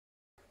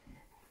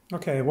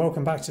Okay,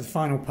 welcome back to the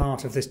final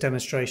part of this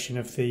demonstration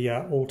of the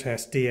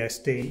ALLTEST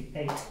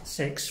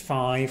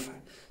DSD-865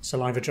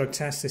 saliva drug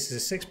test. This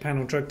is a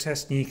 6-panel drug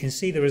test, and you can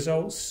see the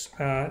results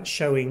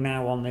showing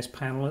now on this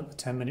panel at the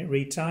 10-minute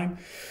read time.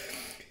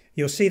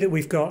 You'll see that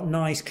we've got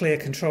nice clear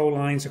control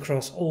lines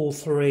across all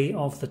three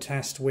of the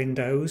test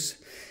windows.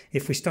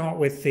 If we start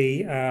with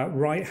the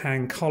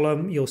right-hand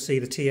column, you'll see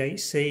the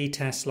THC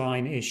test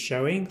line is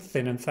showing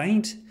thin and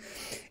faint.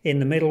 In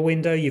the middle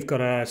window, you've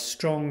got a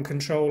strong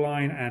control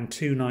line and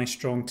two nice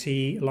strong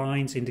T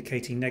lines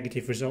indicating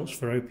negative results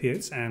for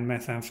opiates and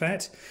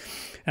methamphet.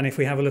 And if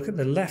we have a look at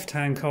the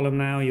left-hand column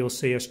now, you'll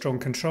see a strong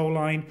control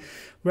line,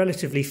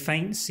 relatively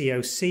faint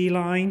COC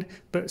line,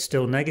 but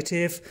still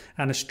negative,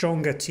 and a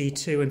stronger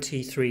T2 and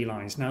T3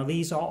 lines. Now,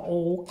 these are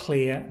all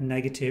clear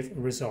negative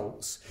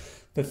results.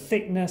 The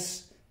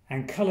thickness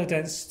and colour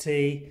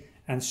density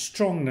and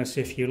strongness,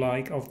 if you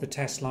like, of the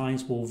test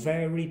lines will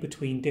vary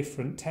between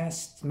different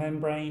test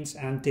membranes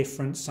and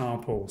different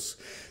samples.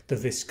 The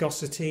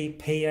viscosity,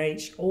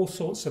 pH, all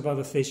sorts of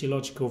other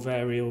physiological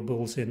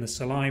variables in the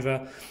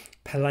saliva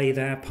play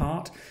their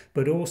part,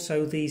 but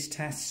also these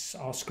tests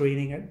are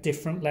screening at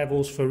different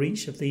levels for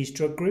each of these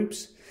drug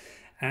groups,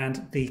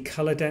 and the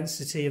colour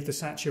density of the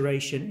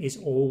saturation is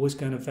always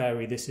going to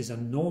vary. This is a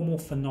normal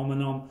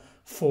phenomenon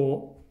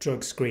for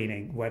drug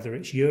screening, whether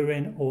it's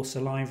urine or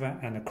saliva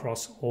and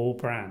across all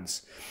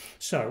brands.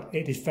 So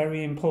it is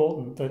very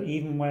important that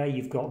even where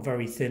you've got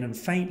very thin and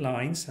faint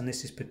lines, and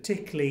this is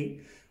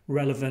particularly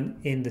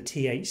relevant in the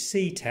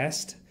THC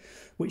test,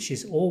 which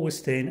is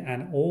always thin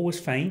and always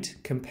faint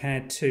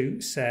compared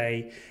to,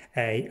 say,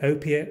 a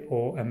opiate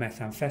or a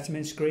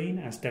methamphetamine screen,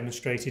 as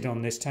demonstrated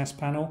on this test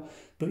panel,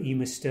 but you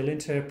must still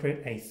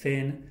interpret a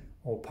thin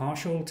or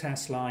partial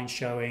test line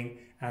showing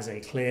as a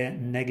clear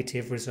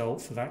negative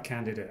result for that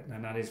candidate,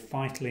 and that is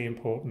vitally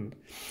important.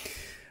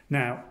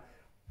 Now,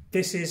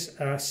 this is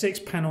a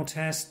 6-panel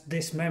test.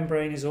 This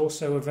membrane is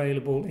also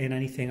available in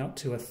anything up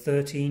to a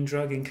 13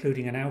 drug,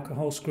 including an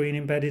alcohol screen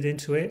embedded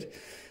into it.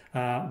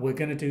 We're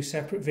going to do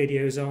separate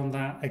videos on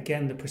that.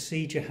 Again, the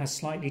procedure has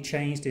slightly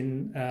changed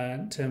in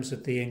terms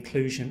of the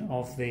inclusion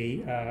of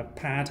the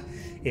pad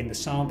in the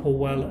sample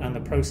well and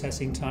the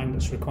processing time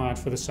that's required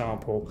for the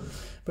sample.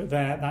 But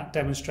there, that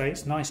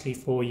demonstrates nicely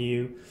for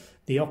you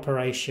the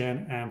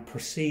operation and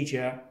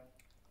procedure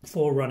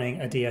for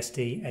running a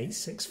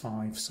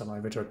DSD-865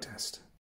 saliva drug test.